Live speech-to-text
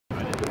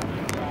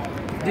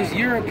this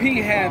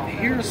European have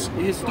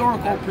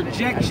historical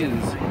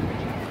projections,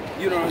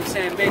 you know what I'm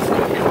saying, based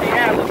on his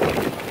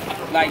reality.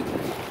 Like,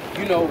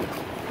 you know,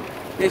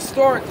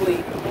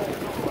 historically,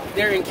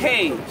 they're in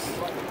caves.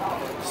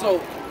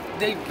 So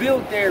they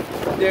built their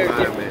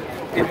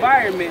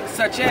environment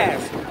such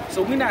as,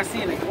 so we're not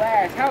seeing a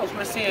glass house,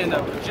 we're seeing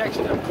a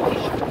projection of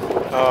glaciers,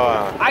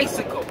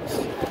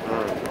 icicles.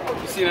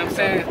 You see what I'm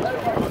saying?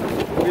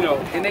 You know,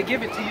 and they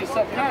give it to you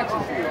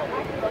subconsciously.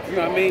 You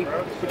know what I mean?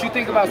 But you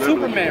think about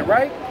Superman,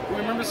 right? You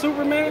remember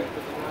Superman?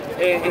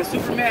 And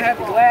Superman had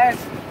the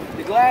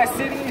glass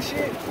city and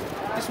shit.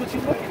 That's what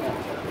you're looking at.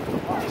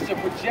 Just a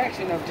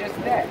projection of just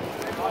that.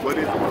 What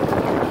is it?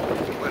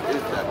 What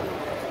is that?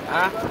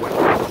 Huh? What is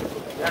it?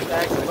 That's the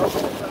actual.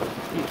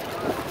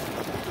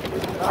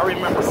 I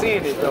remember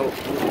seeing it though.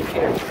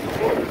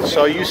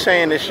 So you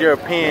saying this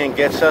European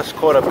gets us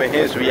caught up in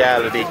his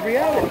reality? His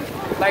reality.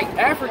 Like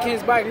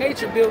Africans by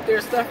nature built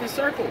their stuff in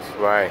circles.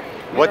 Right.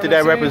 What did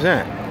that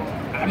represent?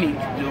 I mean,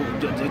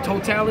 the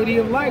totality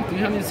of life,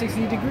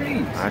 360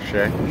 degrees.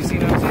 Sure. You see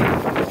what I'm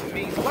saying? It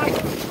means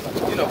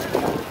life. You know,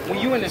 when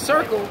you in a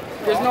circle,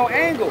 there's no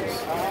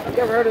angles.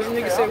 You ever heard of a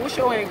nigga say, what's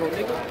your angle,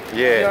 nigga? Yeah.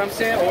 You know what I'm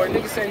saying? Or a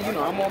nigga say, you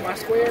know, I'm on my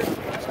square.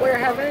 Square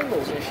have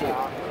angles and shit.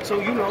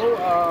 So, you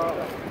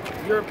know,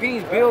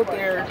 Europeans build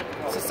their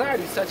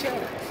society such as.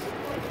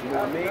 You know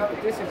what I mean?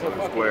 But this is a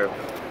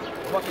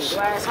fucking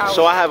glass house.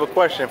 So I have a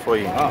question for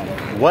you.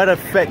 What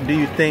effect do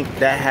you think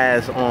that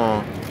has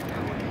on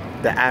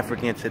the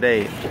African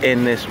today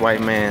in this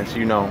white man's,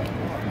 you know,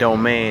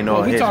 domain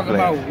or his place? We talking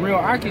about real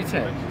architects. You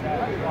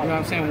know what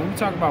I'm saying? When we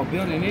talk about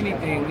building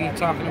anything, we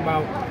talking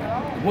about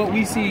what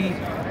we see,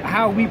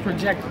 how we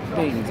project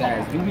things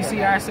as. Do we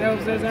see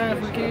ourselves as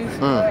Africans?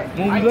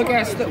 When we look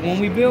at when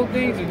we build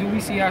things, or do we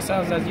see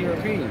ourselves as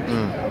Europeans? You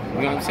know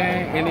what I'm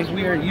saying? And if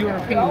we are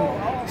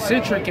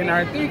European-centric in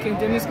our thinking,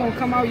 then it's gonna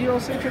come out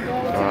Eurocentric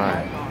all the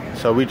time. Right.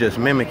 So we just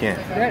mimicking.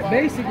 That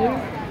basically.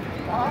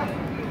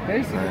 You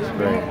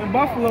know, in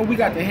Buffalo, we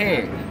got the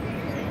head.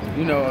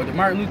 You know, the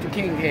Martin Luther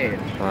King head.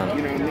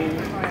 You know what I mean?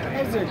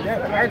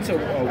 That's a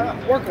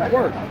work of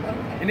work.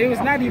 And it was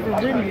not even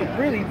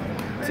really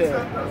to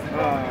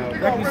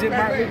represent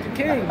Martin Luther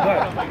King,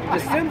 but the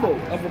symbol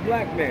of a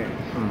black man.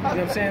 You know what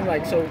I'm saying?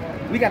 Like, so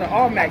we got an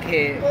All-Mac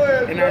head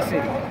in our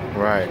city.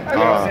 Right. You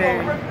know what I'm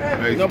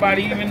saying?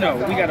 Nobody even know.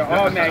 We got an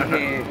All-Mac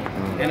head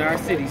in our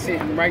city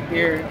sitting right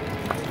there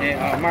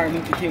at Martin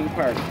Luther King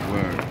Park.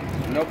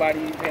 Nobody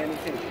even paying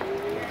attention.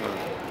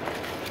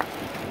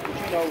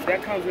 You know,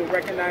 that comes with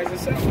recognizing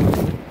self.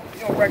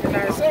 You don't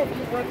recognize self,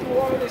 you run through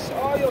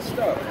all your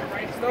stuff.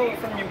 Stolen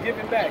from you,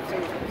 giving back to you.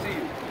 You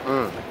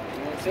know what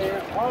I'm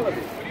saying? All of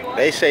it.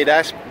 They say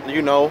that's,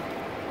 you know,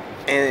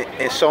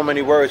 in so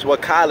many words,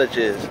 what college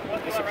is.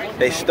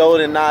 They stole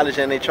the knowledge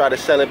and they try to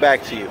sell it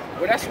back to you.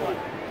 Well, that's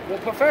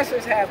what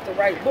professors have to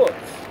write books.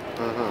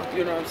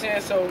 You know what I'm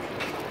saying? So,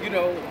 you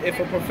know, if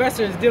a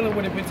professor is dealing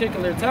with a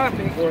particular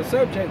topic or a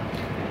subject,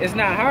 it's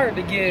not hard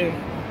to give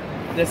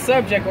the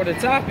subject or the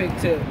topic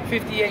to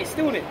 58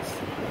 students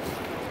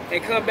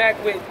and come back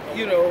with,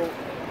 you know,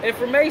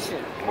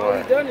 information. All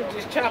he done is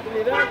just chopping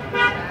it up,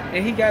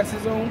 and he got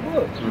his own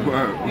book. You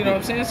know what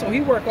I'm saying? So he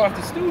work off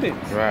the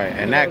students. Right,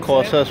 and that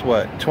costs us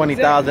what,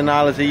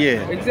 $20,000 a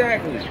year?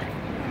 Exactly.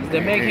 To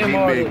make him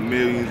all make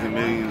millions and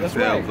millions of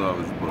sales off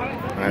his book.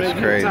 That's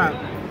crazy.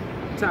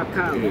 Top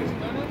college.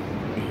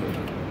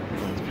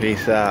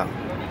 Peace out.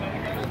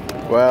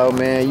 Well,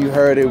 man, you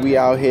heard it. We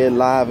out here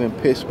live in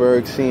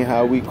Pittsburgh, seeing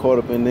how we caught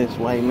up in this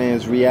white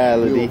man's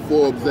reality.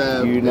 Forbes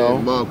Ave, you know,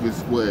 Market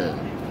Square.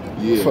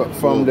 Yeah.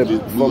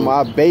 From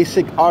our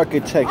basic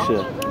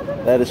architecture,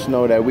 let us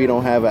know that we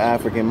don't have an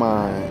African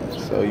mind.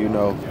 So, you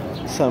know,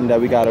 something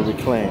that we gotta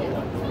reclaim.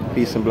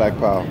 Peace and black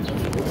power.